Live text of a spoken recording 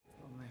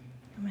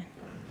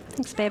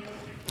Thanks, babe.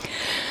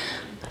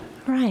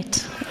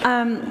 Right.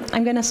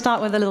 I'm going to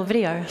start with a little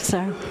video, so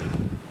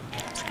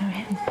let's go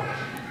ahead.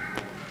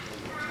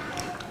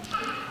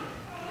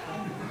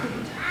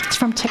 It's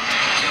from TikTok.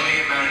 Tell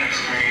me about an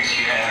experience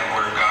you had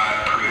where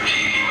God proved to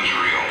you he was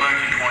real.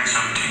 Back in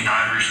 2017,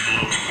 I reached the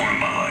lowest point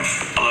of my life.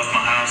 I left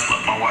my house,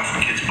 left my wife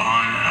and kids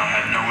behind, and I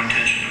had no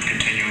intention of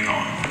continuing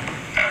on.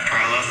 After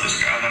I left,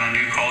 this guy that I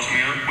knew calls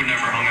me up. We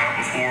never hung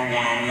out before,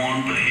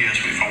 one-on-one, but he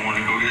asked me if I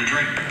wanted to go get a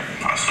drink.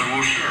 I said,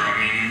 well, sure. I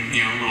mean,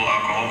 a little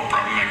alcohol would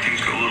probably make things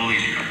go a little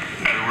easier.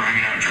 As we're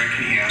hanging out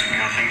drinking, he asked me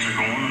how things are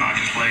going, and I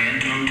just lay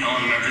into him,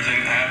 telling him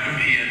everything that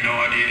happened. He had no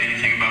idea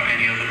anything about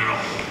any of it at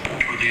all.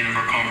 Toward the end of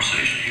our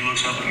conversation, he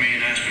looks up at me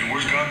and asks me,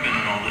 where's God been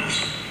in all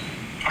this?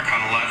 I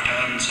kind of laughed at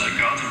him and said,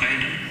 God's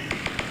abandoned.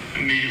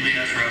 Immediately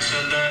after I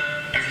said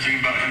that,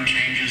 everything about him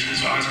changes.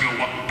 His eyes go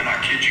wide, and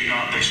I kid you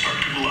not, they start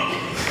to glow.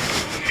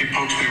 He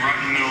pokes me right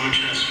in the middle of the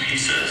chest, and he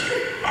says,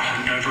 I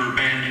have never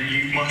abandoned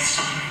you, my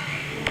son.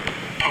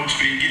 Pokes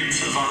me again and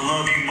says, I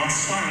love you, my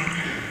son.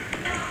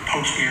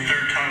 Pokes me a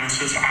third time and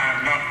says, I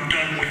am not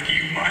done with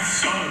you, my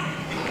son.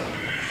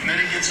 And then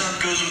he gets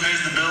up, goes and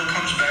pays the bill,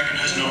 comes back, and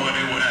has no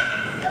idea what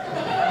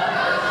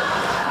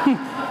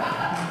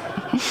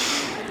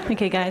happened.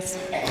 Okay, guys.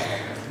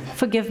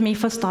 Forgive me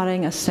for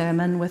starting a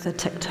sermon with a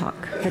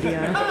TikTok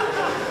video.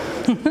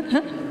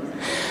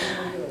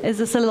 Is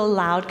this a little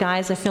loud,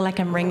 guys? I feel like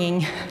I'm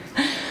ringing.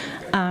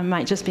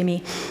 Might just be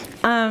me.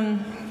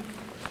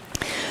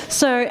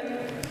 So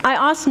I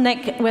asked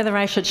Nick whether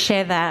I should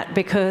share that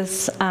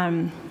because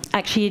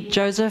actually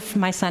Joseph,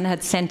 my son,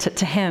 had sent it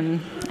to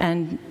him,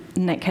 and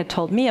Nick had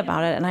told me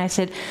about it. And I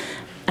said,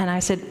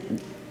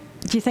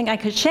 do you think I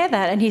could share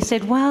that? And he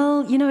said,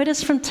 well, it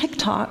is from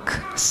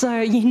TikTok,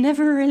 so you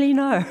never really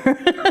know.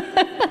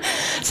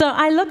 So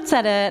I looked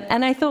at it,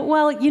 and I thought,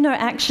 well,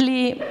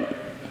 actually,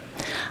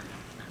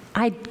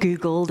 I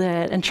Googled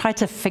it and tried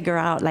to figure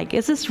out,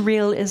 is this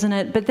real, isn't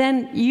it? But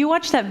then you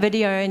watch that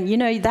video, and,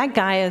 that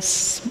guy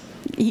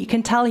you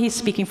can tell he's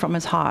speaking from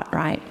his heart,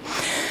 right?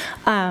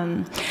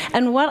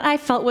 And what I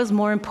felt was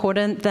more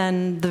important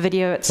than the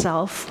video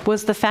itself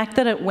was the fact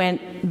that it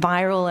went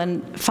viral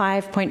and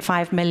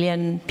 5.5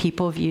 million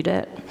people viewed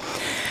it.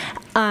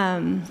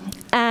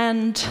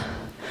 And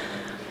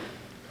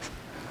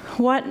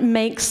what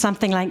makes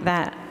something like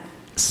that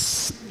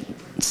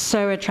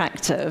so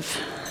attractive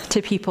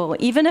to people,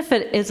 even if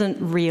it isn't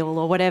real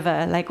or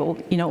whatever,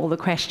 all the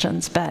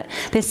questions, but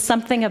there's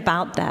something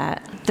about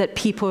that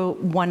people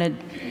wanted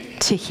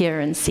to hear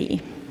and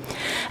see.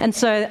 And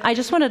so I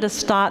just wanted to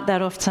start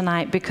that off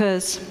tonight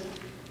because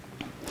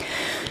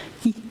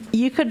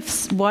you could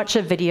watch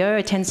a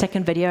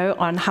 10-second video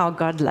on how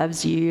God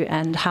loves you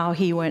and how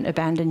he won't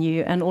abandon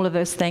you and all of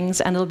those things,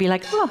 and it'll be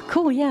like, oh,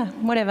 cool, yeah,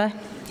 whatever.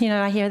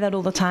 I hear that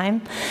all the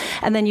time.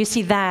 And then you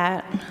see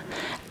that,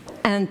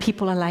 and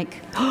people are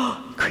like,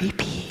 oh,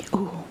 creepy.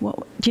 Oh,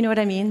 what? Do you know what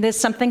I mean? There's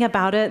something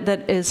about it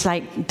that is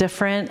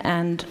different,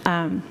 and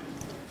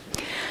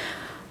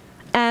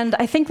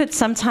I think that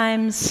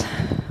sometimes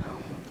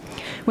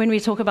when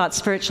we talk about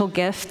spiritual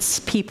gifts,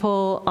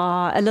 people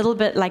are a little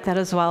bit like that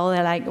as well.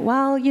 They're like,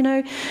 well,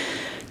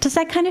 does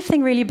that kind of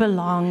thing really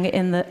belong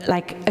in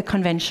a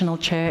conventional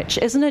church?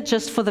 Isn't it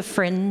just for the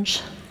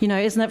fringe?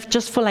 Isn't it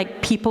just for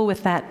people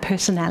with that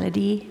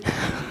personality?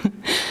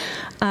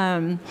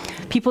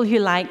 People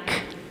who I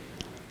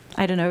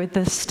don't know,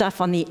 the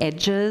stuff on the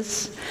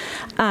edges.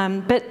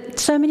 But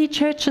so many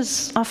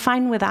churches are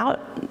fine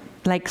without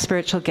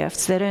spiritual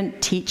gifts. They don't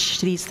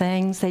teach these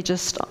things. They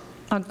just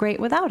are great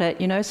without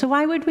it, so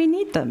why would we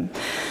need them?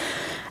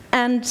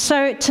 And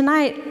so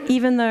tonight,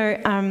 even though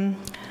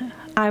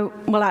I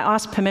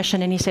asked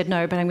permission and he said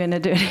no, but I'm going to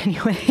do it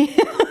anyway.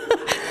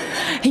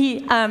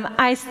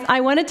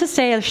 I wanted to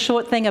say a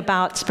short thing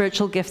about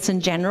spiritual gifts in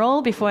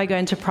general before I go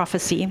into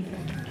prophecy.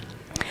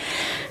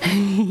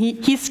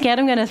 He's scared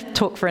I'm going to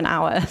talk for an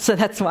hour, so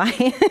that's why.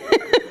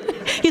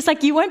 He's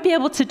like, you won't be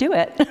able to do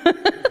it,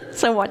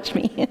 so watch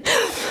me.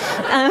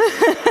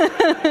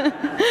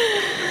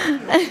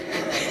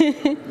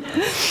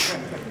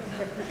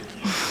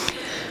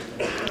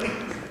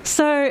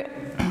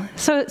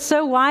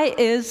 So why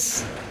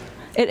is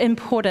it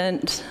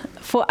important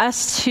for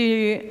us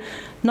to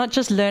not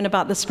just learn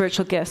about the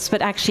spiritual gifts,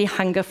 but actually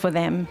hunger for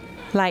them?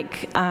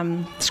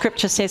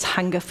 Scripture says,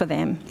 hunger for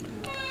them.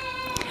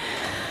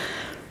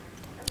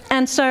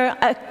 And so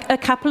a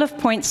couple of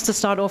points to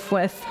start off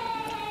with.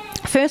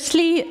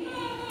 Firstly,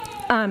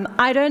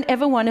 I don't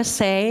ever want to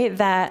say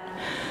that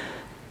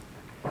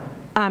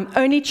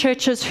only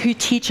churches who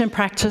teach and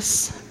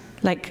practice,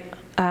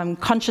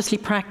 consciously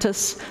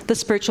practice the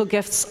spiritual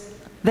gifts,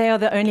 they are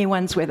the only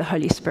ones where the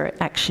Holy Spirit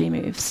actually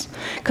moves.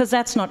 Because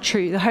that's not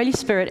true. The Holy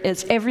Spirit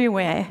is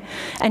everywhere,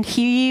 and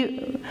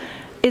he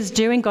is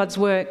doing God's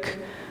work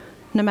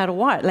no matter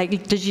what. You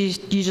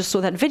just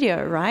saw that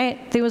video,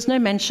 right? There was no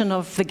mention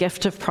of the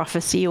gift of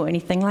prophecy or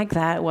anything like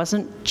that. It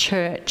wasn't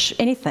church,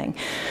 anything.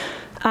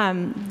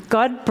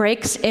 God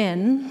breaks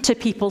in to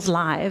people's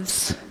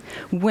lives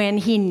when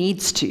he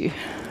needs to,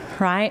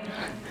 right?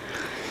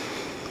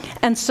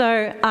 And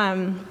so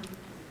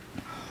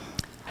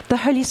The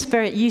Holy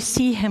Spirit, you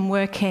see him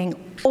working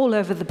all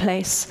over the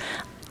place,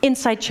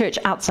 inside church,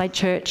 outside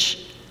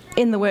church,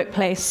 in the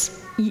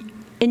workplace,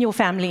 in your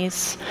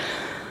families.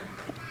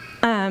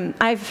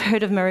 I've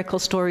heard of miracle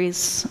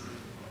stories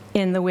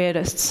in the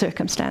weirdest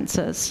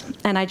circumstances,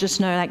 and I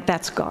just know, like,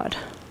 that's God.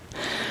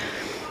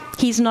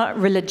 He's not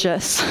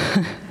religious.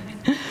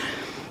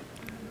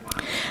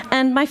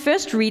 And my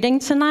first reading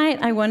tonight,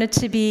 I wanted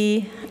to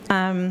be,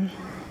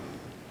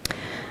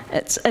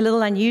 it's a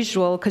little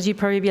unusual, because you'd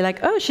probably be like,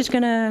 oh, she's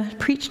going to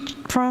preach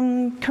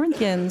from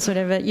Corinthians,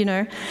 whatever, you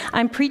know.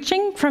 I'm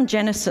preaching from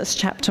Genesis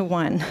chapter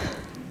 1.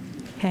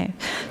 Okay,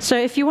 so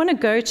if you want to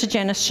go to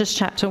Genesis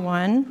chapter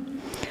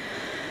 1,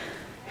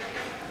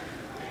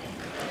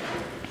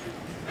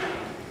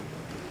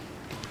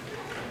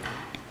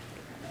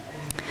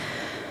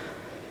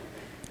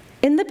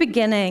 in the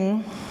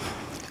beginning,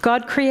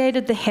 God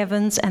created the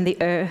heavens and the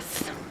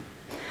earth.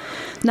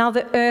 Now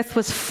the earth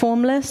was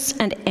formless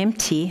and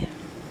empty.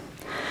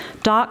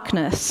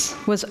 Darkness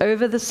was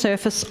over the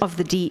surface of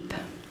the deep,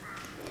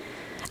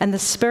 and the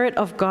Spirit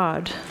of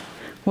God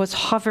was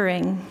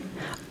hovering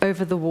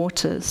over the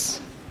waters.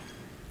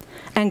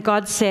 And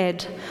God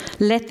said,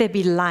 "Let there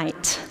be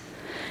light,"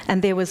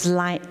 and there was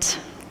light.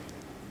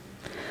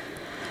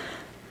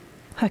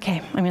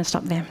 Okay, I'm going to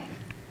stop there.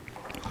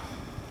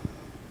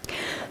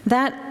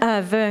 That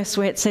verse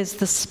where it says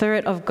the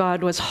Spirit of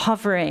God was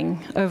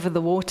hovering over the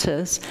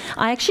waters,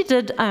 I actually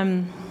did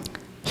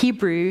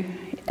Hebrew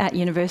at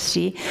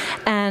university,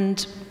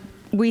 and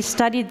we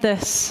studied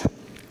this.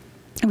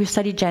 We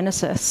studied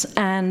Genesis,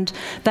 and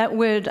that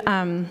word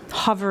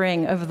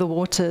hovering over the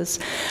waters.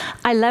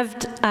 I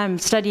loved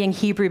studying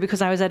Hebrew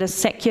because I was at a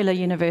secular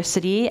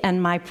university,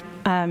 and my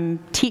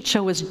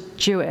teacher was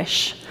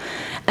Jewish.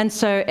 And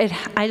so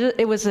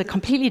it was a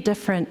completely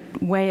different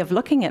way of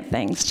looking at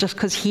things, just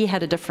because he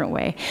had a different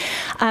way.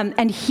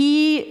 And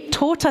he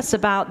taught us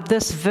about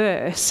this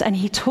verse, and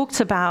he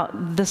talked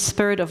about the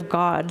Spirit of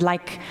God,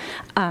 like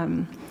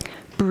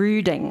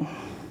brooding.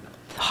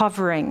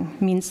 Hovering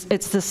means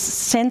it's this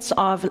sense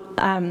of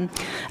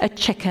a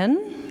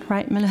chicken,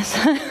 right,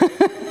 Melissa?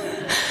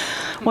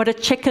 What a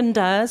chicken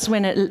does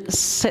when it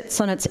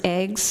sits on its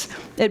eggs,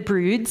 it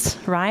broods,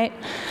 right?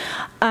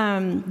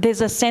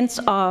 There's a sense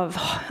of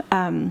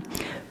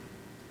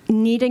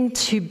needing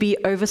to be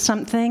over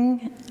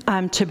something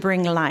to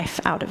bring life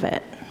out of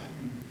it.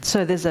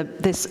 So there's a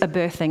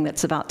birthing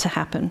that's about to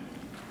happen.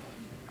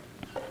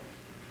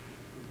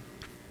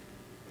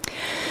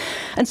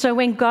 And so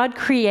when God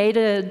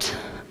created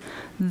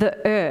the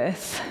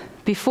earth,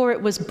 before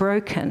it was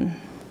broken,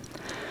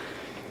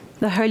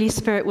 the Holy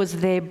Spirit was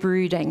there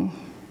brooding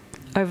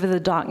over the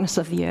darkness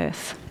of the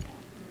earth.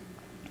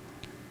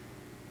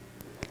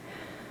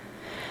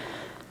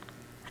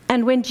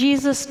 And when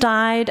Jesus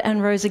died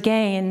and rose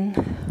again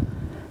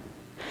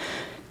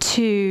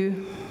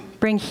to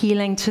bring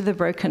healing to the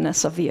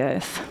brokenness of the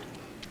earth,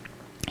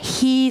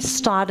 he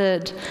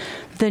started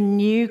the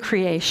new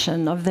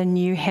creation of the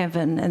new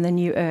heaven and the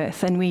new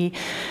earth. And we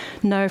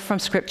know from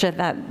Scripture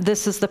that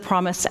this is the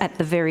promise at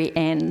the very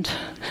end,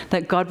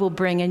 that God will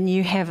bring a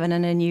new heaven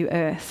and a new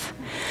earth.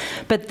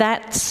 But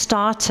that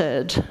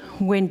started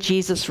when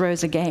Jesus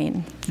rose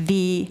again.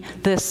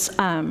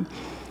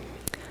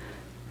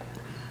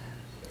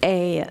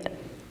 A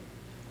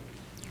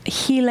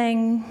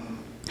healing,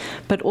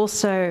 but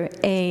also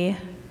the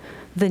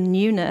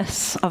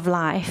newness of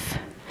life,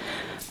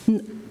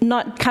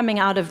 not coming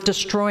out of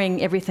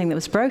destroying everything that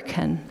was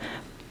broken,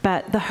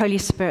 but the Holy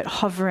Spirit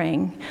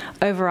hovering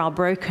over our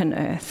broken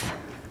earth.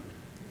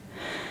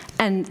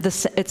 And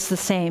it's the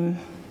same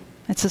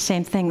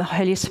thing. The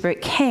Holy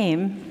Spirit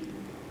came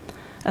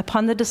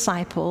upon the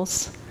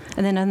disciples,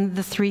 and then on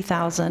the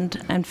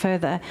 3,000 and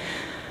further.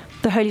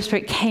 The Holy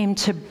Spirit came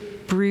to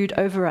brood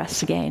over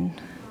us again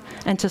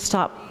and to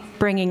start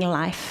bringing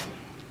life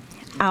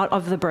out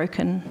of the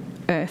broken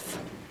earth.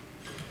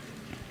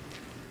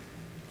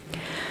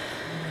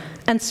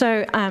 And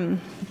so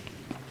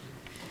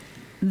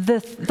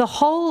the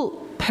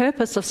whole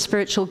purpose of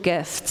spiritual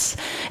gifts,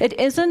 it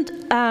isn't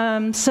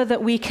so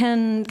that we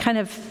can kind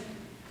of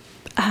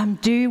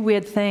do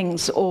weird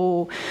things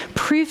or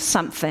prove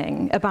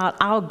something about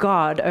our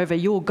God over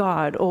your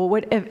God or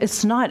whatever.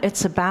 It's not.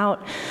 It's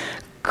about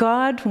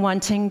God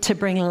wanting to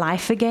bring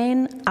life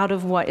again out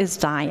of what is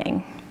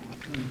dying.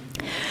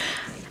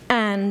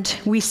 And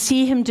we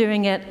see him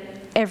doing it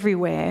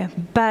everywhere,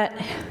 but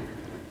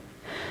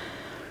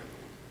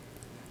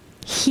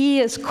he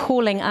is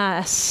calling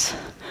us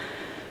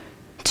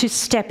to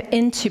step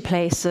into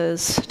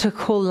places to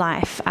call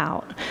life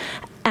out.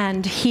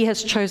 And he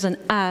has chosen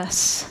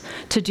us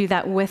to do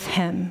that with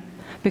him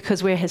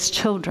because we're his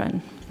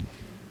children.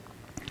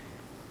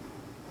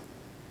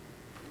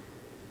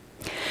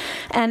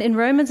 And in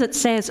Romans it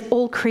says,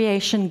 all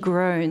creation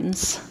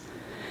groans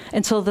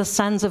until the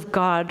sons of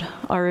God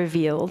are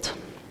revealed.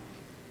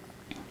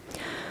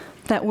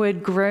 That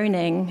word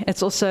groaning,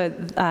 it's also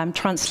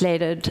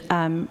translated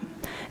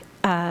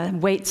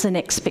waits in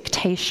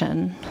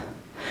expectation,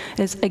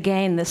 is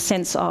again the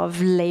sense of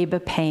labor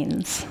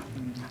pains.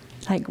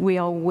 Like we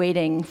are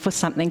waiting for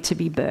something to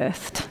be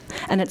birthed.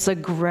 And it's a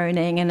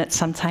groaning, and it's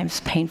sometimes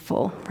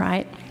painful,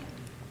 right?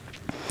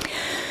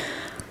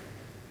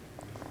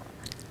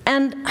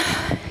 And,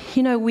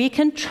 we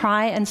can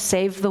try and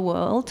save the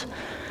world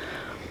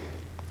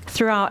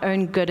through our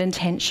own good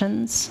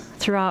intentions,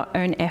 through our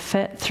own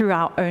effort, through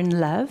our own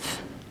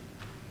love.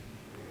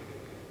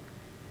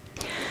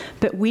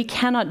 But we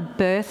cannot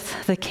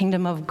birth the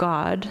kingdom of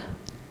God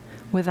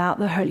without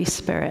the Holy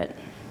Spirit.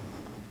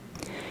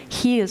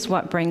 He is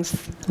what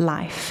brings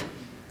life,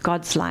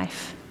 God's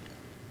life.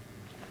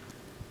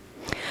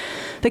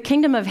 The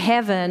kingdom of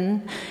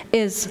heaven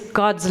is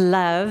God's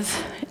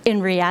love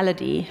in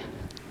reality.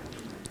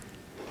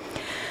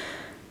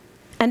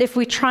 And if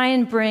we try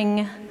and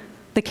bring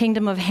the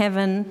kingdom of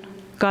heaven,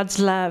 God's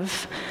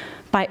love,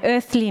 by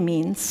earthly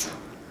means,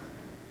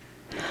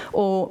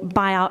 or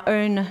by our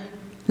own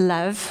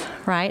love,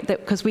 right?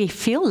 Because we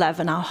feel love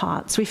in our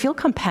hearts. We feel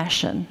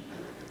compassion.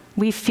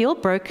 We feel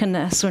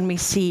brokenness when we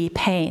see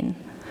pain.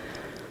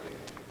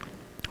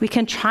 We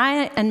can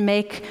try and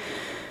make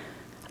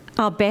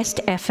our best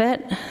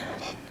effort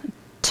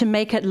to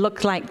make it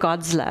look like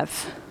God's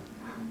love,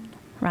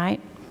 right?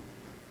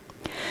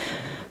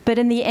 But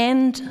in the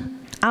end,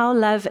 our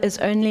love is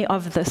only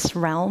of this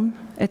realm.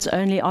 It's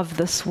only of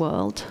this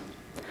world.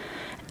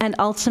 And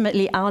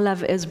ultimately, our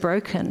love is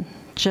broken,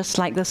 just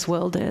like this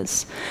world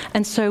is.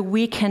 And so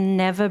we can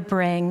never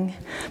bring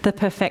the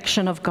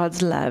perfection of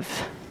God's love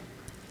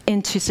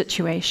into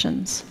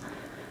situations.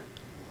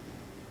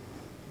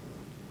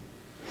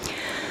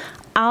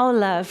 Our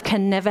love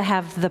can never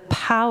have the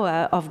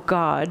power of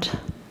God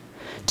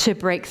to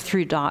break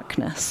through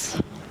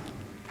darkness.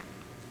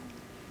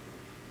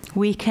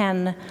 We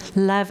can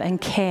love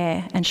and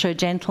care and show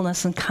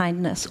gentleness and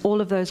kindness, all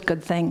of those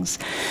good things.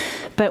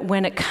 But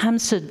when it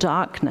comes to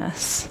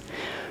darkness,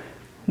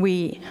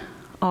 we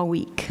are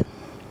weak.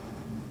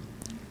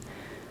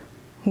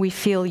 We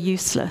feel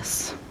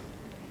useless.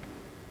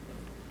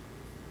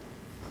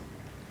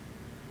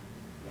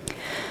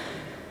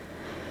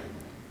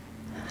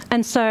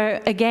 And so,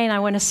 again, I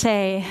want to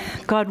say,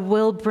 God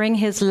will bring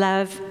his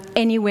love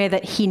anywhere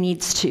that he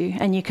needs to.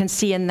 And you can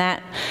see in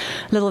that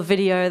little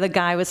video, the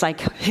guy was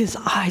like, his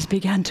eyes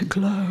began to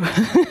glow.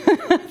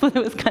 I thought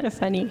it was kind of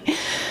funny.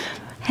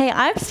 Hey,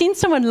 I've seen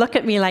someone look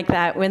at me like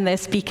that when they're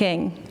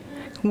speaking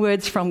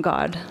words from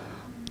God.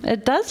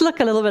 It does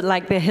look a little bit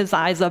like his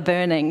eyes are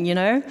burning,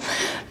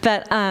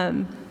 But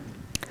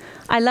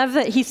I love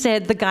that he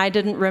said the guy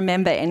didn't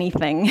remember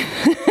anything.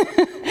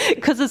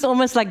 Because it's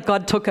almost like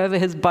God took over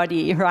his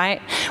body,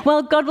 right?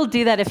 Well, God will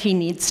do that if he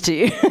needs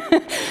to.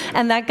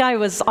 And that guy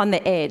was on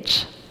the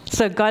edge.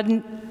 So God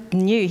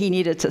knew he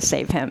needed to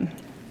save him.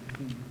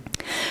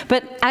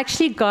 But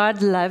actually,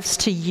 God loves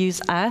to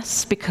use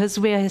us because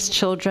we're his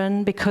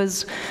children,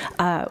 because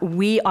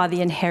we are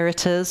the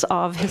inheritors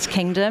of his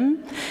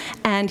kingdom.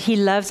 And he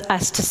loves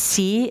us to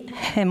see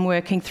him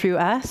working through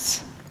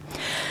us.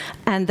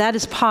 And that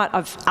is part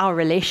of our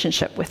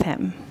relationship with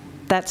him.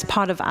 That's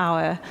part of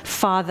our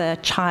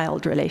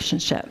father-child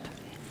relationship.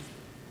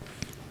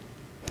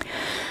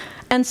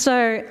 And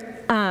so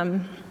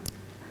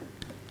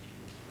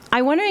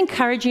I want to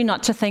encourage you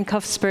not to think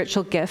of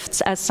spiritual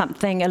gifts as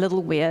something a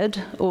little weird,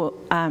 or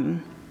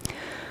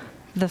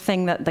the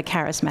thing that the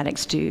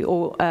charismatics do,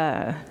 or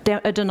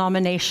a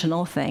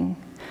denominational thing.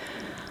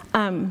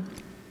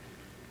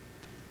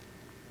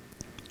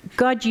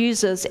 God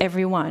uses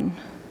everyone,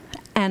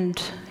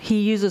 and he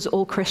uses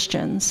all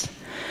Christians.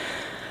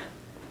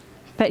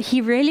 But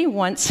he really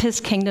wants his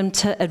kingdom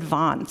to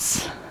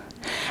advance.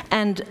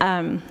 And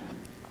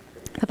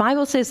the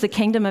Bible says the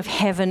kingdom of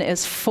heaven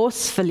is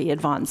forcefully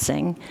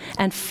advancing,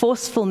 and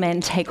forceful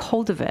men take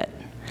hold of it.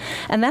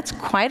 And that's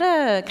quite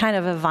a kind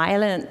of a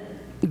violent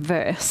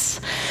verse.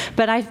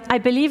 But I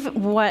believe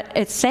what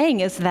it's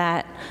saying is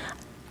that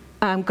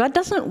God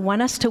doesn't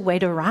want us to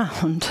wait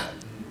around.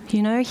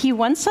 He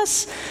wants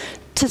us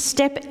to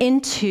step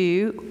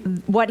into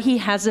what he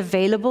has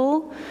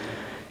available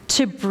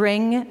to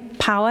bring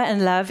power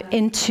and love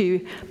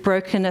into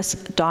brokenness,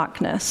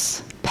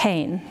 darkness,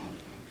 pain.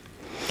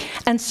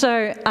 And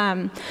so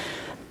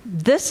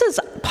this is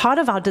part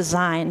of our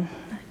design.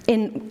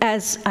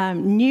 As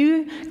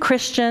new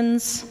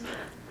Christians,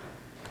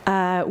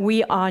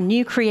 we are a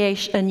new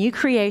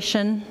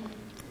creation,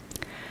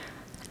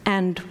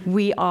 and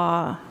we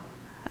are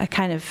a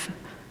kind of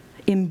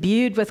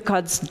imbued with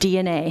God's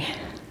DNA.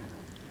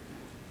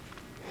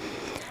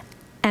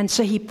 And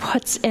so he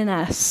puts in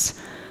us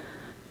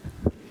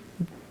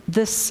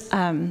this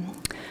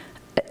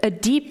a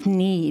deep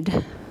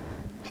need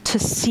to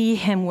see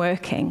him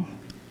working.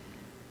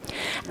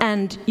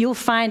 And you'll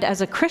find as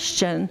a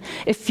Christian,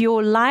 if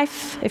your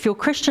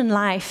Christian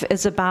life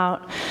is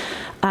about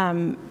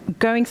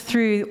going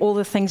through all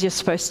the things you're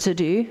supposed to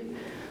do,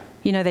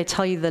 they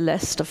tell you the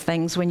list of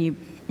things when you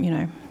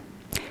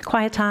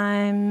quiet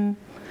time,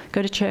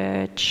 go to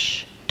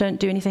church, don't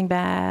do anything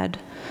bad,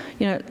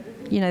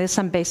 there's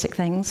some basic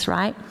things,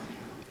 right?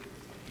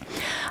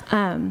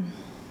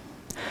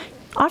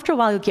 After a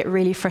while, you'll get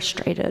really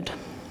frustrated.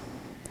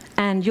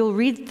 And you'll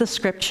read the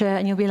scripture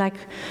and you'll be like,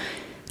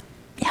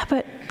 yeah,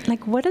 but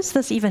like, what does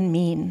this even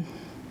mean?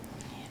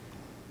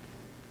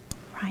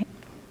 Right?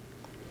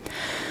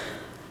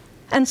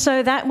 And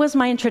so that was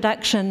my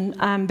introduction,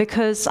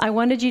 because I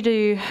wanted you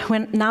to,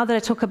 now that I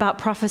talk about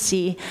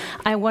prophecy,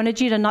 I wanted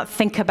you to not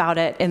think about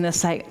it in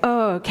this like,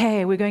 oh,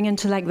 okay, we're going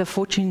into like the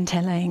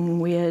fortune-telling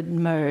weird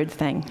mode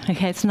thing.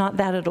 Okay, it's not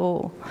that at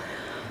all.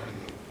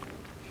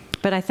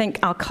 But I think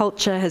our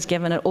culture has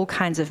given it all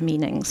kinds of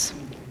meanings.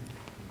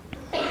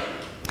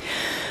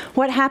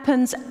 What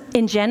happens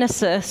in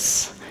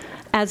Genesis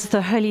as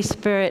the Holy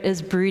Spirit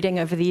is brooding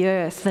over the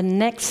earth, the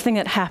next thing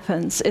that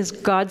happens is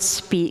God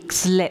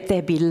speaks, let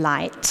there be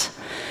light.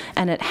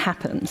 And it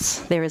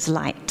happens. There is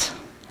light.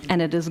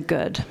 And it is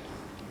good.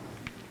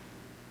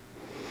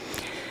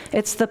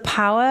 It's the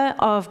power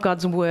of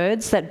God's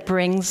words that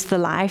brings the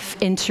life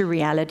into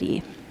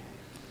reality.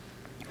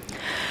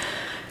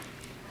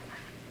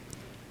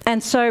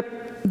 And so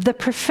the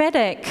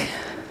prophetic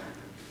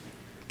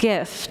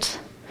gift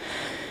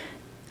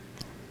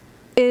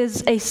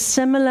is a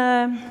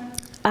similar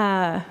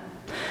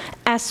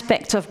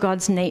aspect of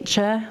God's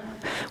nature,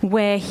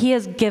 where he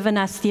has given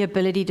us the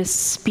ability to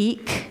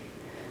speak.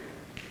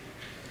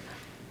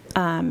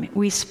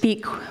 We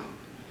speak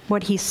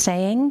what he's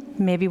saying,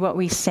 maybe what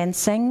we're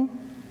sensing.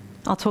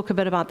 I'll talk a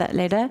bit about that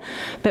later.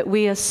 But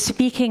we are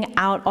speaking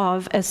out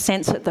of a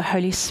sense that the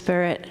Holy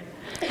Spirit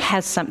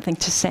has something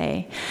to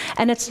say.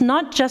 And it's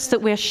not just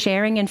that we're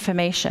sharing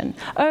information.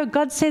 Oh,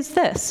 God says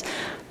this.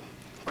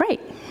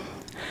 Great.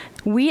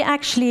 We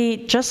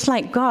actually, just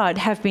like God,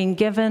 have been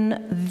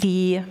given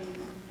the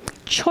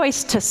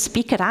choice to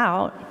speak it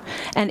out,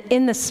 and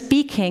in the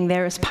speaking,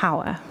 there is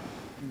power.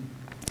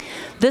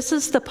 This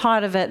is the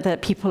part of it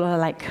that people are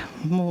like,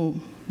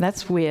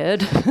 that's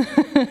weird.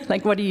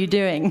 Like, what are you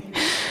doing?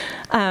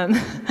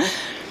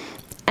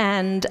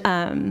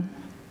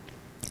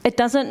 It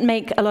doesn't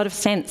make a lot of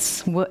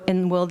sense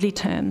in worldly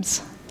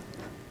terms.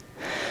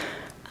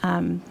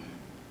 But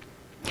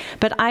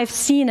I've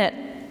seen it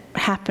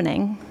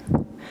happening.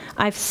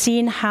 I've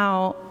seen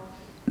how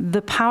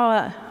the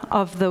power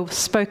of the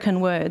spoken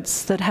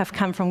words that have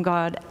come from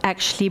God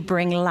actually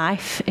bring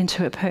life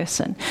into a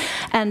person.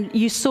 And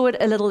you saw it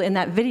a little in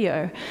that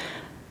video.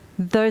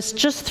 Those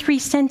just 3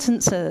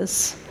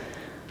 sentences,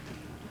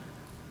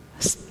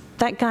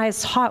 that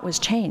guy's heart was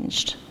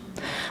changed.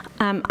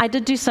 I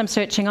did do some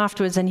searching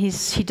afterwards, and he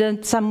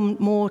did some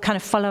more kind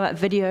of follow-up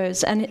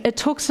videos, and he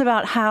talks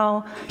about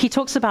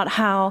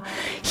how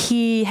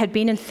he had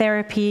been in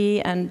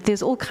therapy, and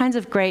there's all kinds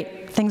of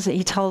great things that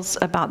he tells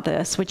about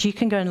this, which you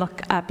can go and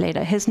look up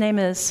later. His name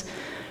is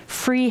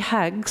Free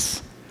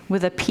Hugs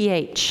with a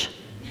PH.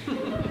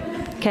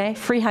 Okay,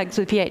 Free Hugs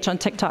with PH on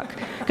TikTok.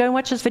 Go and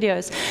watch his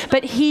videos.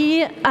 But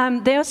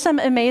there's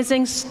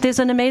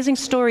an amazing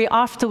story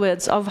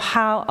afterwards of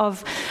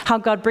how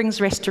God brings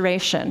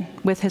restoration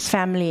with his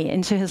family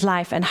into his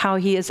life, and how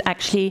he is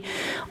actually,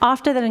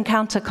 after that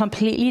encounter, a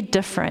completely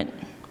different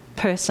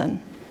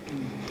person.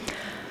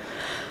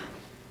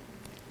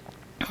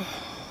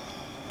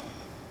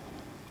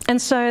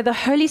 And so the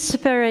Holy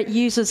Spirit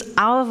uses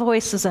our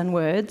voices and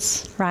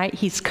words, right?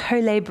 He's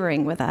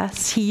co-laboring with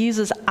us. He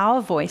uses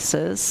our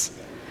voices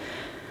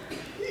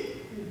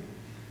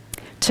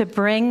to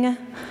bring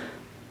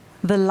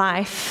the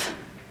life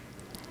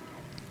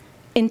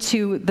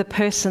into the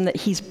person that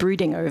he's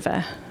brooding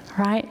over,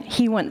 right?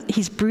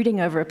 He's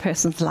brooding over a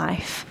person's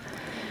life,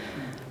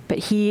 but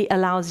he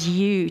allows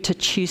you to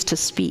choose to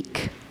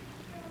speak.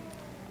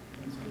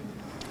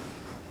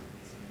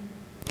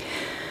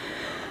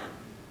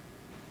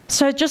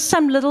 So just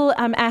some little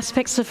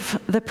aspects of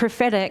the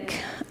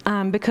prophetic,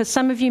 because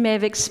some of you may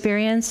have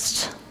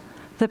experienced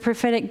the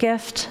prophetic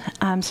gift,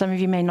 some of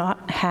you may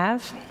not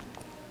have.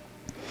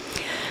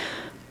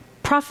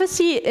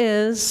 Prophecy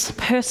is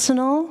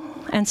personal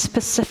and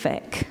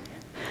specific,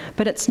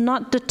 but it's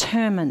not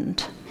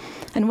determined.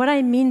 And what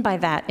I mean by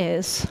that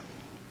is,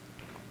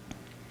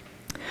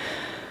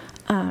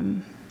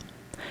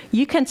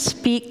 you can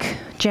speak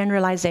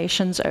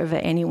generalizations over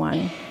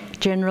anyone,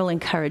 general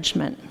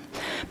encouragement,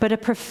 but a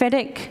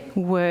prophetic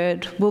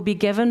word will be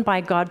given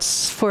by God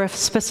for a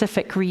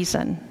specific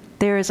reason.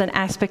 There is an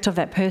aspect of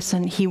that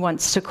person he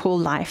wants to call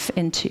life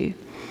into.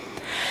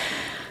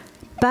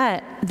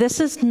 But this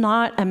is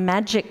not a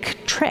magic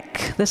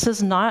trick. This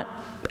is not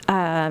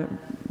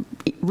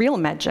real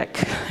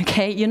magic,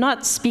 okay? You're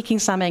not speaking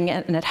something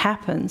and it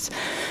happens.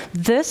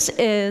 This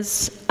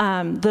is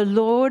the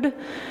Lord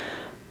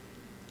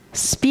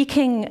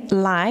speaking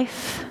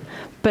life,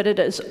 but it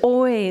is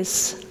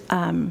always,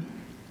 the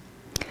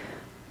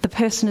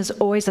person is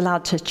always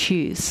allowed to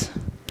choose.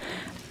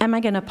 Am I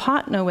going to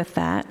partner with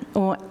that,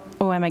 or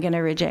am I going to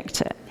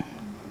reject it?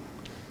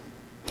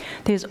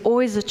 There's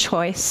always a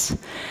choice.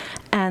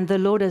 And the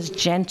Lord is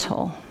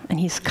gentle, and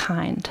he's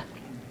kind.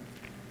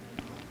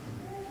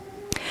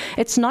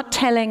 It's not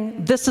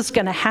telling, this is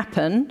going to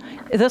happen,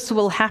 this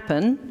will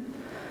happen,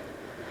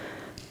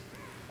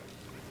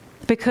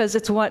 because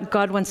it's what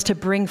God wants to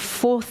bring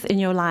forth in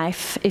your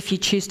life if you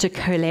choose to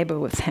co-labor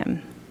with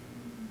him.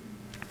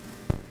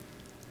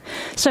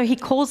 So he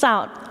calls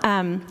out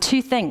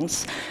two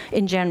things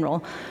in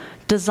general.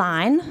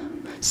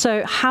 Design,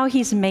 so how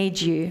he's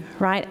made you,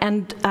 right?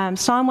 And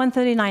Psalm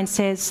 139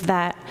 says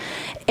that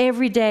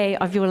every day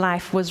of your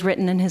life was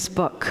written in his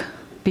book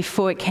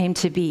before it came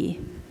to be.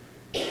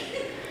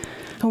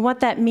 And what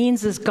that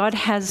means is God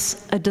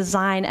has a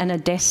design and a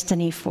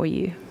destiny for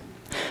you.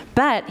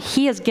 But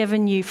he has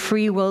given you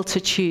free will to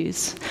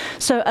choose.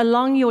 So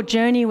along your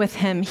journey with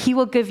him, he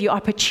will give you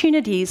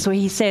opportunities where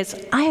he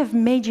says, I have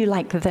made you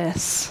like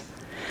this.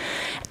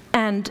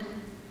 And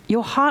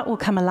your heart will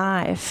come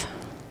alive.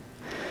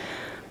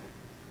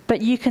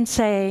 But you can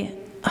say,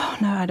 oh,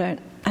 no,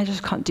 I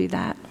just can't do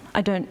that.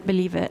 I don't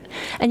believe it.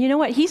 And you know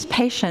what? He's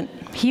patient.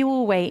 He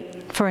will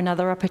wait for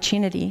another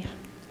opportunity.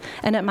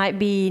 And it might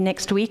be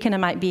next week, and it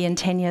might be in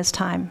 10 years'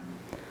 time.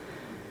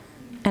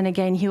 And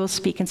again, he will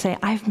speak and say,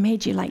 I've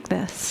made you like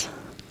this.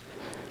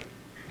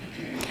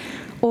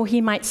 Or he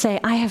might say,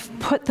 I have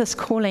put this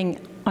calling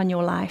on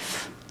your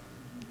life.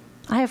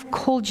 I have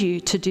called you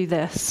to do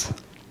this.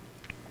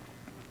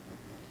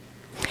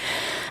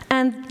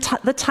 And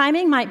the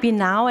timing might be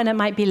now, and it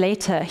might be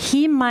later.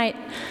 He might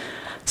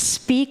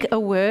speak a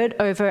word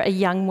over a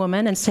young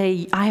woman and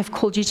say, I have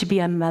called you to be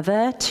a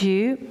mother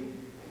to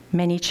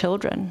many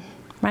children.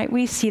 Right?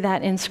 We see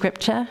that in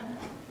Scripture.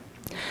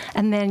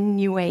 And then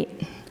you wait.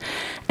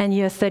 And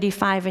you're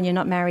 35 and you're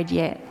not married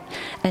yet.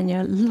 And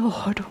you're,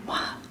 Lord,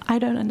 I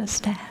don't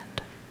understand.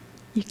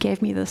 You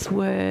gave me this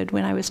word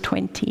when I was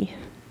 20.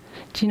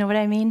 Do you know what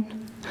I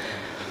mean?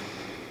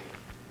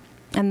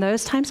 And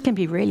those times can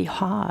be really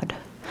hard.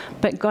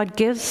 But God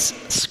gives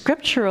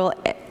scriptural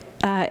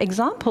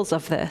examples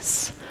of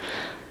this.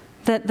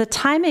 That the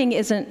timing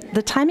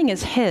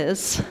is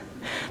his.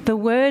 The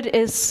word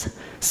is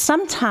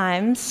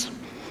sometimes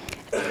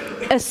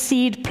a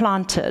seed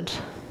planted.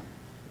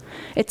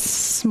 It's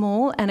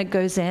small and it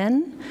goes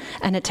in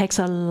and it takes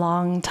a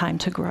long time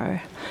to grow.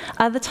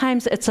 Other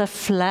times it's a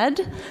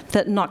flood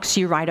that knocks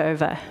you right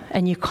over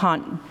and you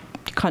can't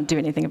do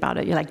anything about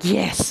it. You're like,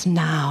 yes,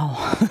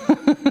 now.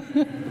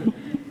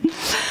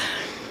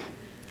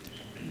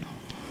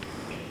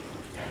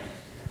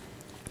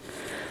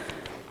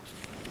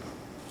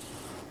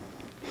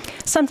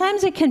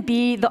 Sometimes it can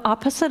be the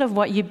opposite of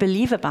what you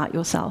believe about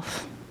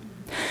yourself.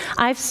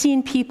 I've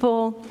seen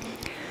people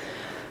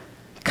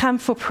come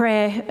for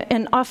prayer,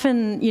 and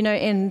often,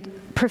 in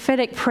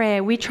prophetic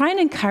prayer, we try and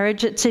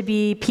encourage it to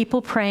be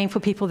people praying for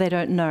people they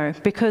don't know,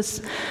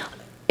 because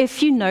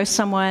if you know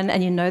someone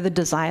and you know the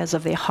desires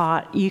of their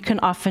heart, you can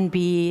often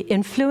be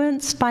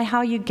influenced by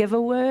how you give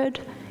a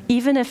word.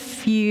 Even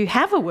if you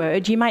have a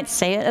word, you might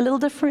say it a little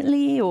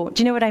differently, or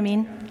do you know what I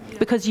mean?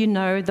 Because you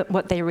know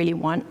what they really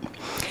want.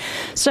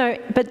 So,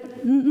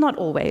 but not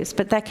always,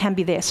 but that can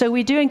be there. So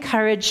we do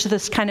encourage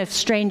this kind of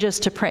strangers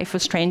to pray for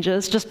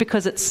strangers, just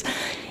because it's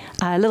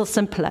a little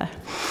simpler.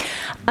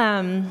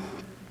 And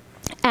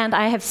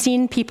I have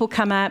seen people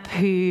come up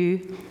who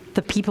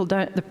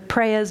the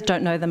prayers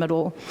don't know them at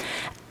all.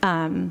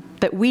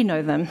 But we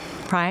know them,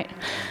 right?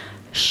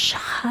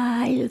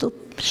 Shy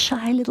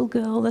little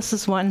girl. This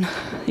is one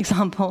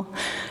example.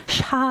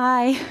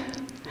 Shy.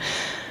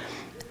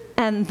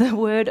 And the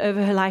word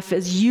over her life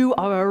is, you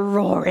are a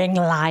roaring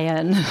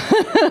lion.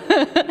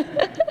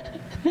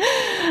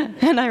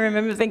 And I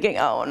remember thinking,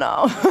 oh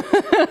no.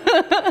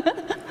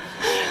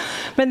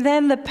 But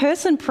then the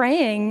person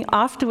praying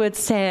afterwards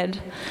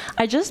said,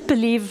 I just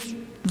believe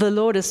the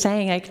Lord is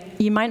saying,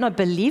 you might not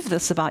believe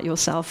this about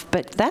yourself,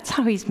 but that's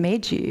how he's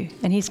made you,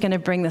 and he's going to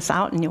bring this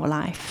out in your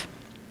life.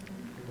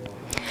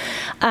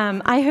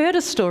 I heard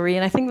a story,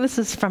 and I think this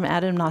is from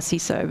Adam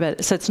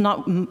Narciso, so it's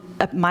not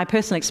my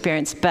personal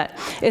experience, but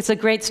it's a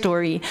great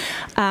story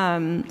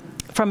from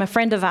a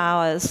friend of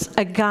ours.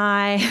 A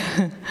guy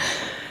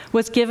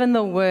was given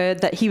the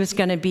word that he was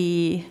going to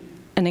be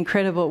an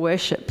incredible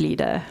worship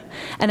leader.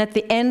 And at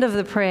the end of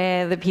the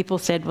prayer, the people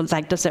said, well,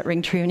 does that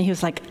ring true? And he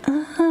was like,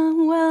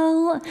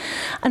 well,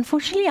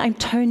 unfortunately, I'm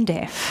tone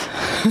deaf.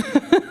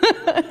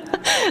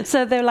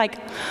 So they're like,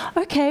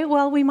 okay,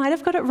 well, we might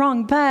have got it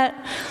wrong, but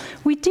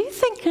we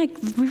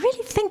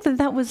really think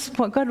that was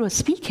what God was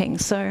speaking.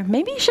 So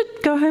maybe you should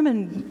go home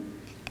and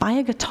buy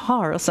a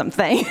guitar or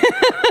something.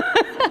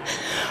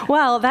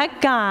 Well,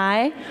 that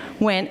guy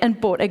went and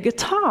bought a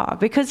guitar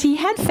because he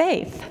had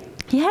faith.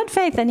 He had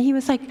faith, and he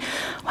was like,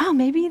 wow,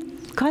 maybe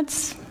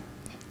God's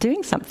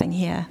doing something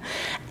here.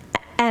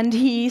 And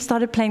he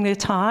started playing the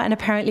guitar, and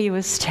apparently it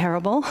was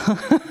terrible.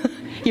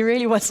 He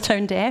really was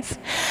tone deaf.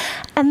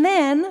 And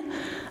then,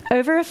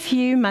 over a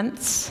few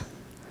months,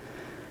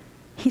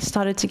 he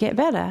started to get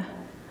better.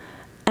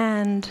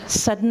 And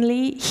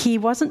suddenly, he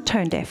wasn't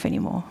tone deaf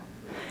anymore.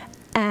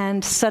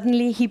 And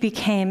suddenly, he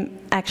became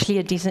actually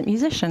a decent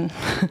musician.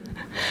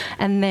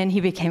 And then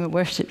he became a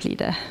worship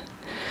leader.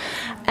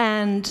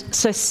 And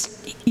so,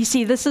 you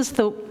see, this is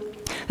the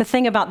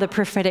thing about the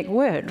prophetic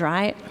word,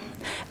 right?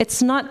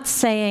 It's not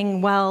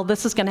saying, well,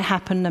 this is going to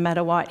happen no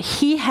matter what.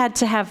 He had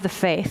to have the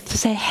faith to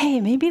say,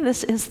 hey, maybe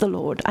this is the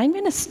Lord. I'm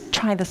going to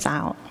try this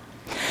out.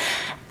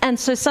 And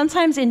so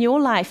sometimes in your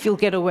life, you'll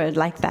get a word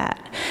like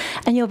that.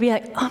 And you'll be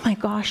like, oh my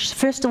gosh,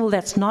 first of all,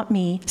 that's not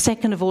me.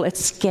 Second of all, it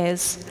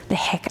scares the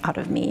heck out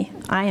of me.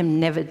 I am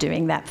never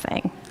doing that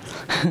thing.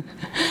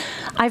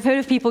 I've heard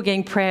of people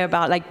getting prayer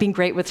about like being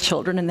great with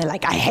children, and they're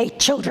like, I hate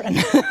children.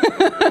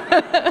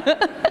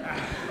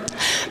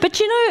 But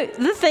you know,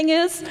 the thing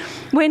is,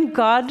 when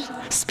God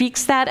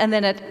speaks that and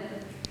then it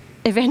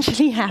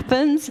eventually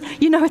happens,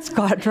 you know it's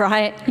God,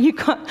 right? You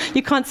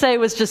can't say it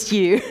was just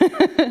you.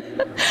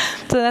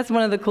 So that's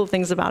one of the cool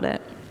things about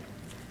it.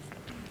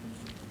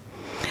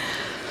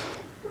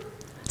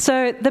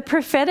 So the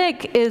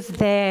prophetic is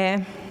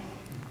there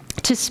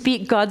to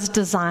speak God's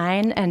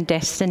design and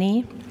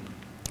destiny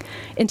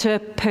into a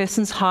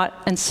person's heart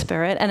and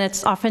spirit, and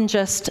it's often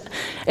just,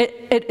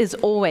 it is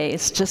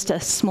always just a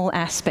small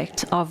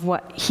aspect of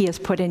what he has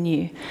put in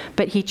you,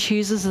 but he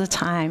chooses the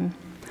time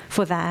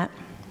for that.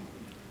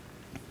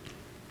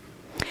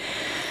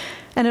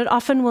 And it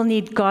often will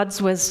need God's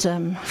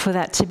wisdom for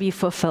that to be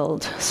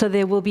fulfilled. So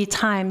there will be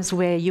times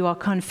where you are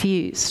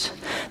confused.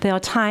 There are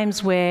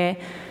times where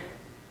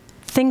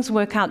things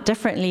work out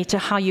differently to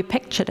how you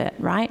pictured it,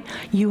 right?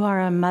 You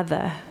are a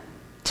mother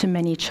to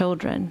many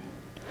children.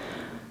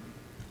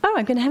 Oh,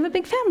 I'm going to have a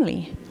big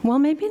family. Well,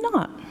 maybe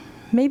not.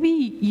 Maybe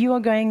you are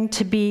going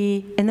to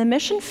be in the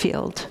mission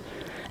field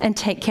and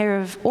take care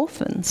of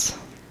orphans.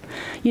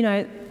 You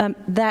know,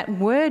 that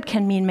word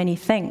can mean many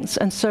things.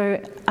 And so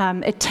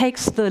it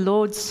takes the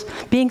Lord's,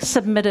 being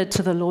submitted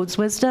to the Lord's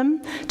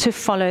wisdom to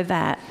follow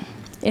that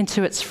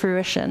into its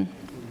fruition.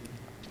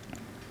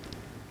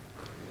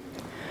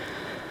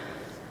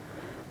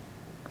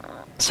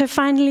 So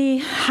finally,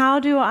 how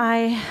do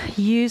I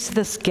use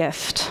this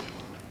gift?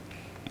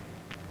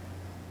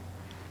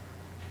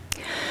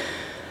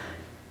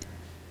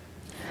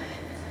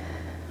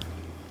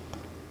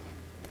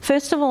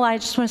 First of all, I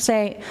just want to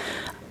say,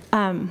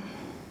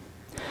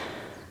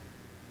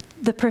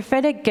 the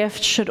prophetic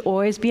gift should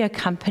always be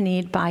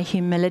accompanied by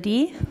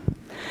humility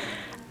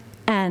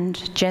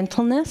and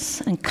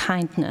gentleness and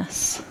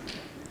kindness.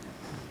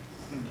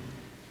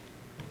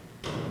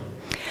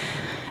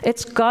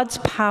 It's God's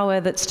power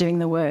that's doing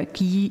the work.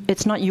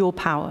 It's not your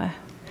power.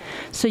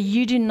 So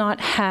you do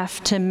not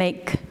have to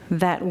make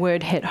that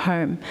word hit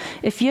home.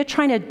 If you're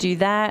trying to do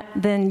that,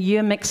 then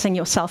you're mixing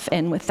yourself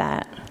in with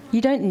that.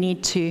 You don't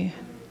need to.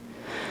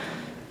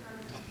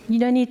 You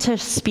don't need to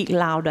speak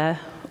louder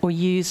or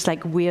use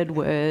like weird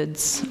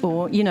words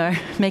or, you know,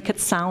 make it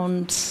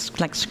sound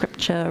like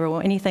scripture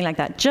or anything like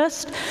that.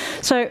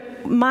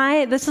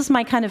 This is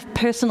my kind of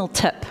personal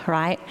tip,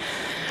 right?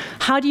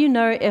 How do you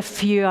know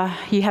if you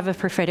have a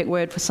prophetic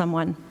word for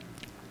someone?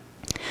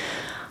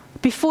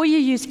 Before you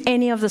use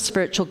any of the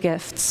spiritual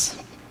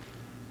gifts,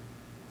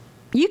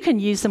 you can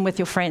use them with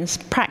your friends,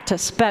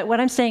 practice. But what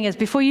I'm saying is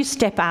before you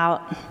step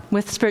out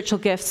with spiritual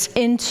gifts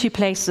into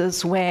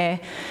places where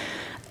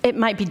it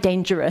might be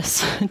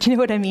dangerous. Do you know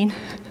what I mean?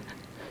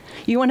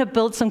 You want to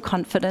build some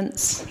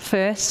confidence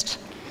first.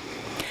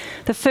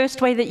 The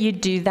first way that you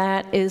do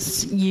that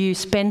is you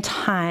spend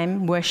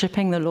time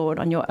worshiping the Lord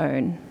on your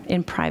own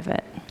in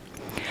private.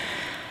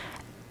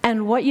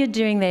 And what you're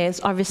doing there is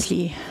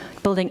obviously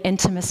building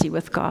intimacy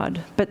with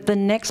God. But the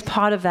next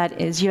part of that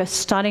is you're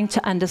starting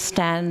to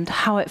understand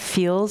how it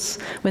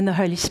feels when the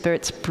Holy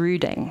Spirit's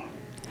brooding.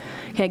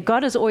 Okay,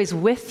 God is always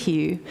with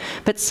you,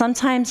 but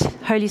sometimes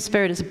Holy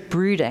Spirit is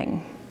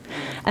brooding.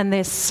 And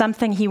there's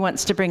something he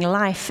wants to bring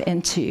life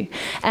into.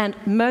 And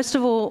most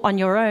of all, on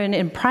your own,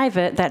 in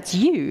private, that's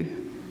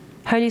you.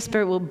 Holy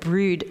Spirit will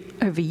brood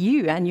over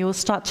you, and you'll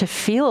start to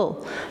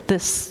feel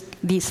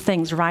these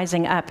things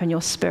rising up in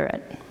your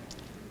spirit.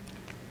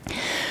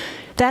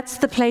 That's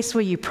the place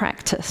where you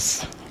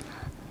practice,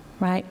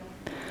 right?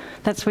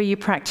 That's where you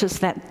practice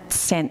that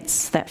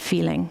sense, that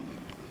feeling.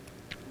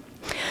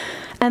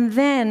 And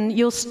then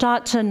you'll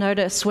start to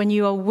notice when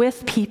you are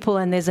with people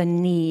and there's a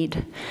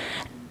need,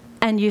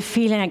 and you're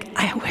feeling like,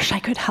 I wish I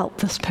could help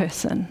this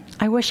person.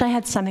 I wish I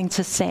had something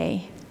to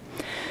say.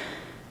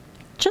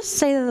 Just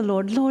say to the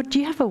Lord, Lord,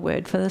 do you have a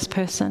word for this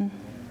person?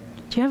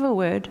 Do you have a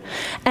word?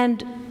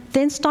 And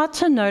then start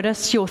to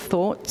notice your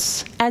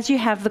thoughts. As you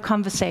have the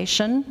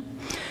conversation,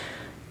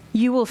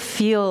 you will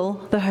feel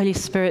the Holy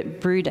Spirit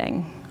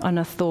brooding on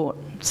a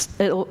thought.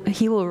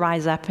 He will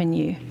rise up in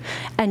you.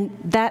 And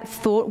that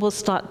thought will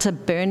start to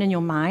burn in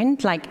your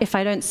mind. Like, if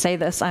I don't say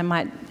this, I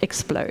might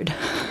explode.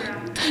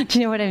 Do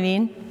you know what I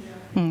mean?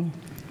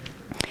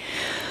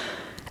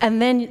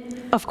 And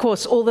then, of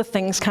course, all the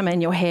things come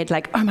in your head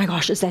like, oh my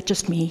gosh, is that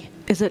just me?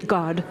 Is it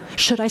God?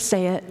 Should I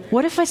say it?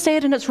 What if I say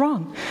it and it's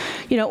wrong?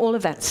 You know, all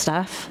of that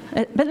stuff.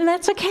 But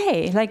that's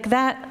okay. Like,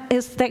 that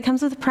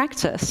comes with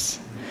practice.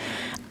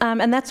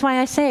 And that's why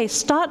I say,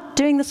 start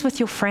doing this with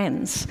your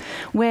friends,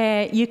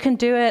 where you can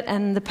do it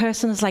and the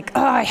person is like,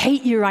 oh, I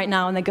hate you right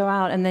now, and they go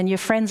out, and then you're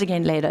friends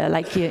again later.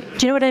 Like, do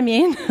you know what I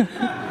mean?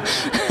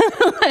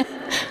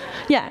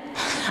 Yeah.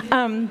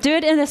 Do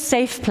it in a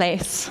safe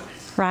place,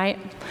 right?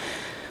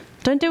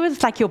 Don't do it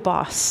with like your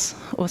boss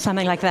or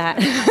something like that.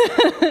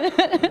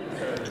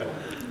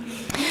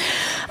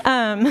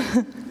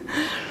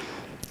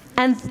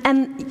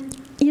 And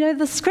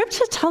the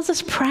scripture tells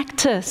us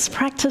practice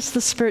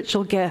the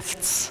spiritual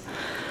gifts.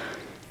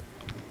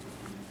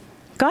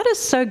 God is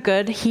so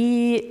good.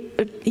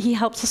 He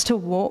helps us to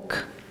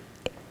walk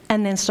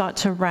and then start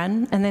to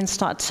run and then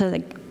start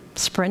to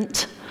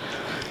sprint.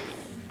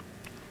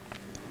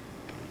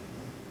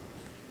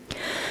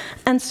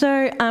 And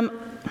so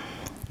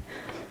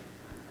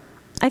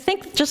I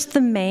think just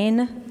the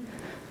main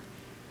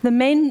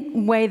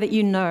way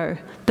that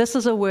this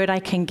is a word I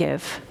can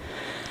give,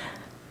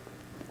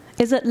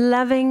 is it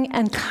loving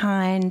and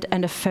kind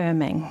and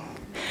affirming?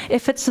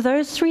 If it's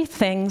those three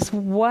things,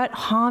 what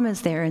harm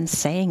is there in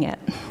saying it?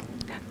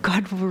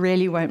 God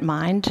really won't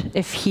mind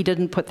if he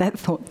didn't put that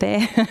thought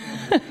there.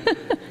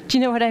 Do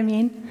you know what I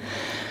mean?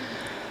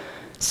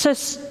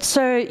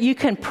 So you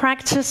can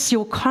practice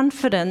your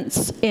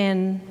confidence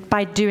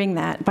by doing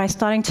that, by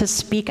starting to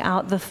speak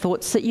out the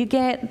thoughts that you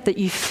get, that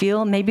you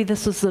feel. Maybe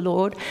this is the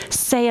Lord.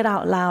 Say it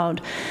out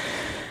loud.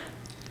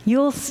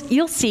 You'll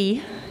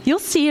see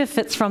if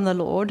it's from the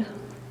Lord.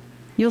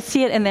 You'll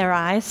see it in their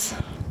eyes.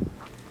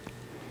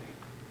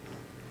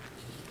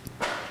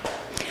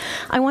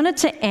 I wanted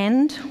to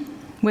end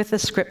with a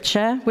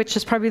scripture, which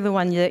is probably the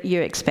one that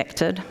you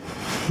expected.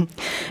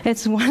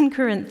 It's 1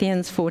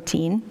 Corinthians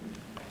 14.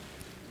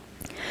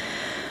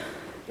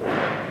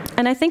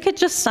 And I think it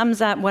just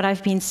sums up what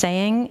I've been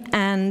saying.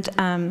 And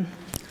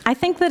I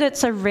think that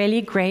it's a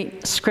really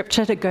great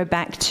scripture to go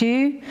back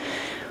to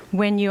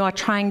when you are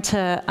trying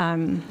to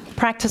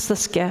practice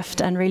this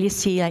gift and really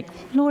see,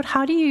 Lord,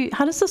 how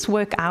does this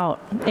work out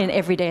in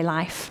everyday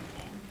life?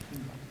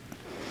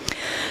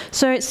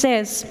 So it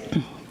says,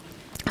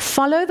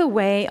 follow the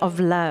way of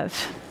love.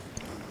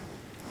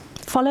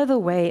 Follow the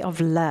way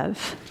of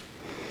love.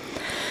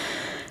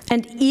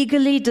 And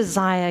eagerly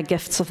desire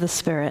gifts of the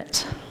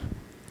Spirit,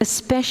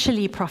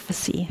 especially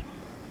prophecy.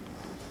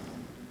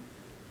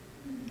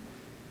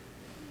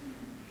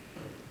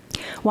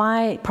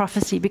 Why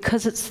prophecy?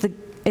 Because it's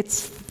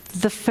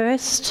the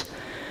first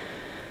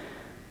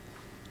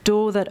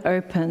door that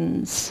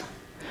opens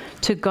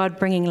to God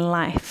bringing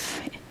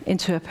life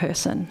into a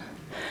person.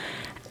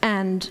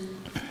 And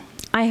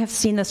I have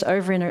seen this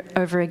over and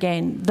over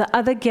again. The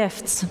other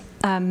gifts,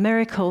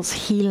 miracles,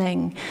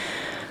 healing,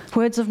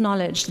 words of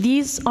knowledge,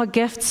 these are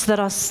gifts that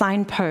are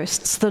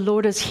signposts. The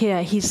Lord is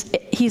here.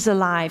 He's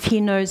alive.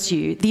 He knows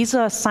you. These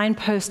are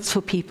signposts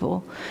for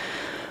people.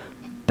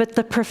 But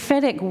the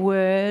prophetic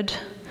word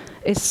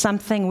is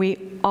something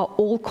we are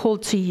all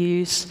called to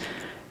use,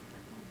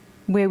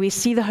 where we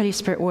see the Holy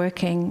Spirit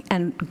working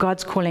and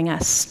God's calling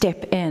us,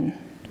 step in.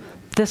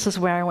 This is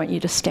where I want you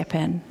to step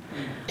in.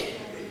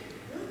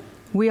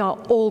 We are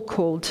all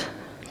called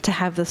to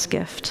have this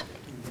gift.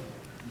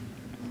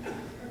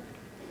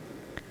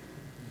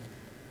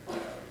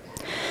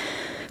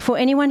 For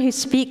anyone who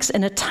speaks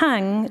in a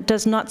tongue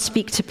does not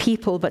speak to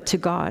people but to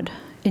God.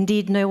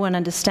 Indeed, no one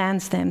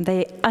understands them.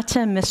 They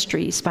utter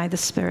mysteries by the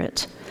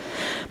Spirit.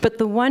 But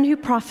the one who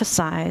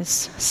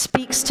prophesies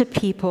speaks to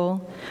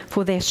people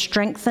for their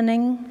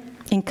strengthening,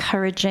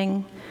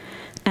 encouraging,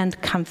 and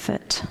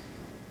comfort.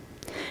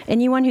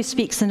 Anyone who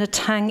speaks in a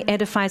tongue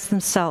edifies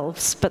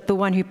themselves, but the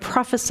one who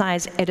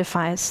prophesies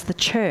edifies the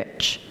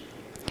church.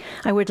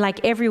 I would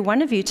like every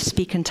one of you to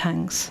speak in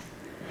tongues,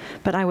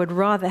 but I would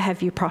rather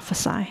have you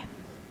prophesy.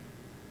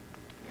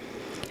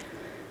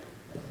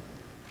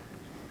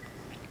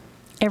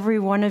 Every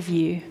one of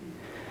you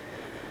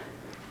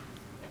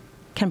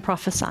can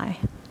prophesy,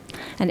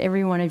 and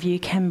every one of you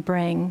can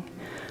bring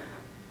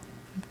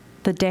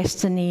the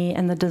destiny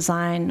and the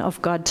design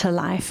of God to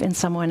life in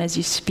someone as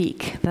you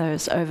speak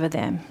those over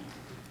them.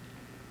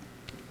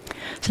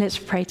 So let's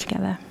pray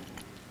together.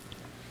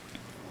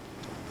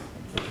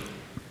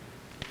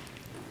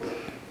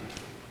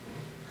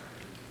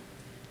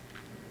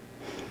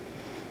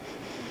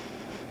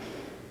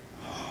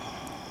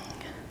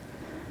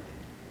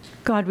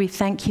 God, we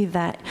thank you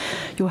that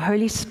your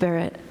Holy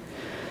Spirit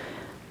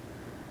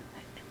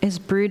is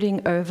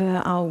brooding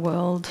over our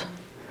world.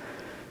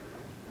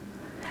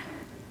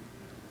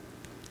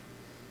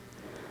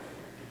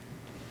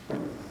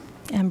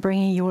 And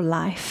bringing your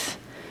life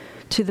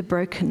to the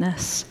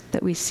brokenness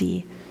that we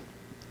see.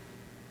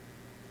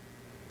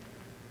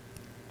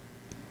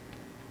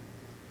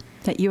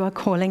 That you are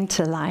calling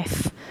to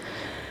life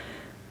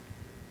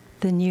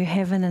the new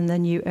heaven and the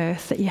new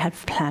earth that you had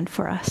planned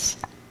for us.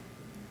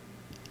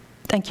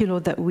 Thank you,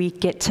 Lord, that we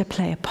get to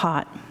play a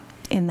part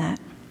in that.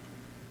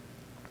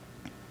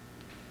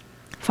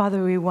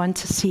 Father, we want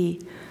to see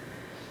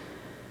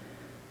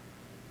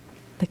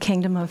the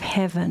kingdom of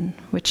heaven,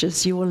 which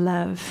is your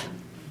love,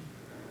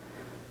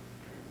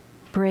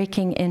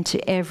 breaking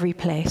into every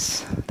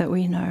place that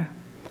we know.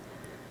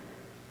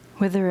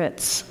 Whether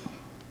it's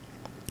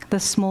the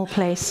small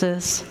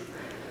places,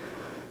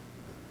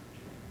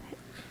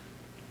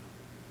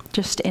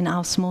 just in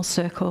our small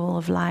circle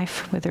of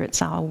life, whether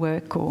it's our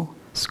work or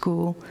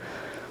school,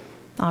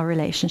 our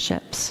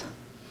relationships.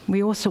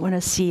 We also want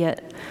to see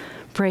it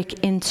break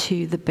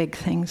into the big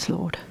things,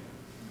 Lord.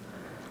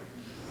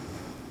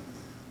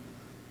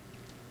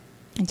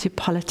 Into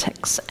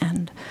politics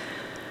and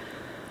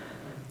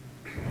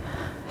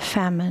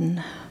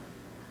famine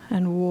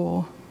and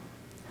war.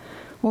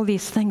 All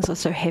these things are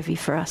so heavy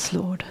for us,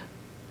 Lord.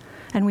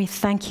 And we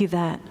thank you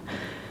that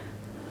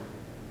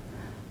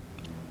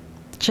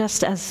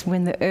just as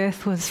when the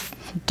earth was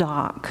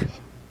dark,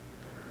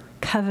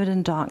 covered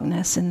in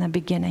darkness in the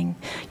beginning,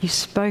 you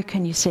spoke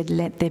and you said,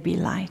 let there be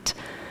light.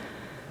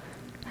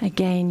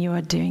 Again, you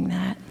are doing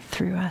that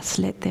through us.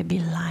 Let there be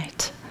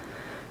light.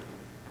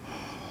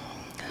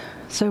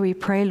 So we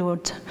pray,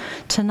 Lord,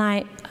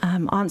 tonight,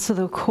 answer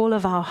the call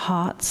of our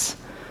hearts,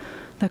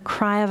 the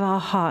cry of our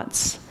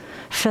hearts.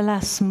 Fill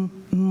us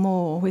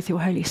more with your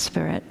Holy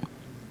Spirit.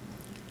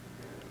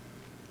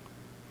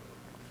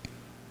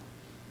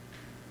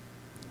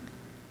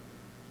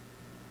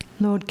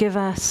 Lord, give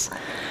us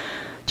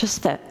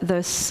just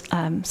those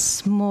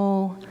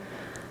small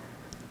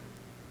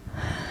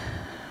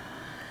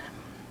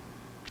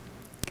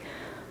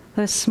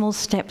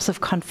steps of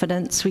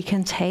confidence we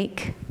can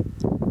take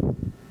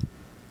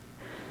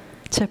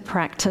to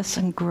practice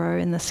and grow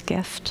in this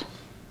gift.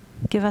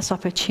 Give us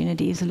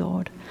opportunities,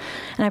 Lord.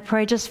 And I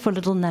pray just for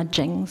little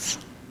nudgings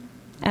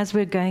as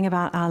we're going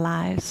about our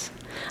lives.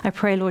 I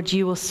pray, Lord,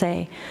 you will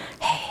say,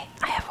 hey,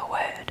 I have a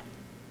word.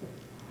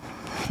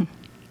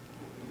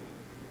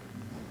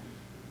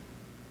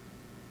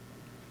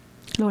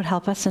 Lord,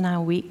 help us in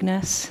our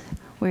weakness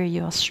where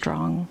you're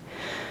strong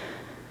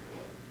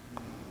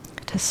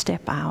to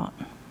step out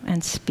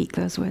and speak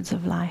those words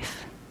of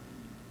life.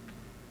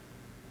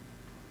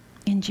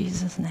 In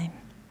Jesus' name,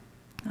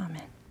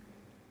 amen.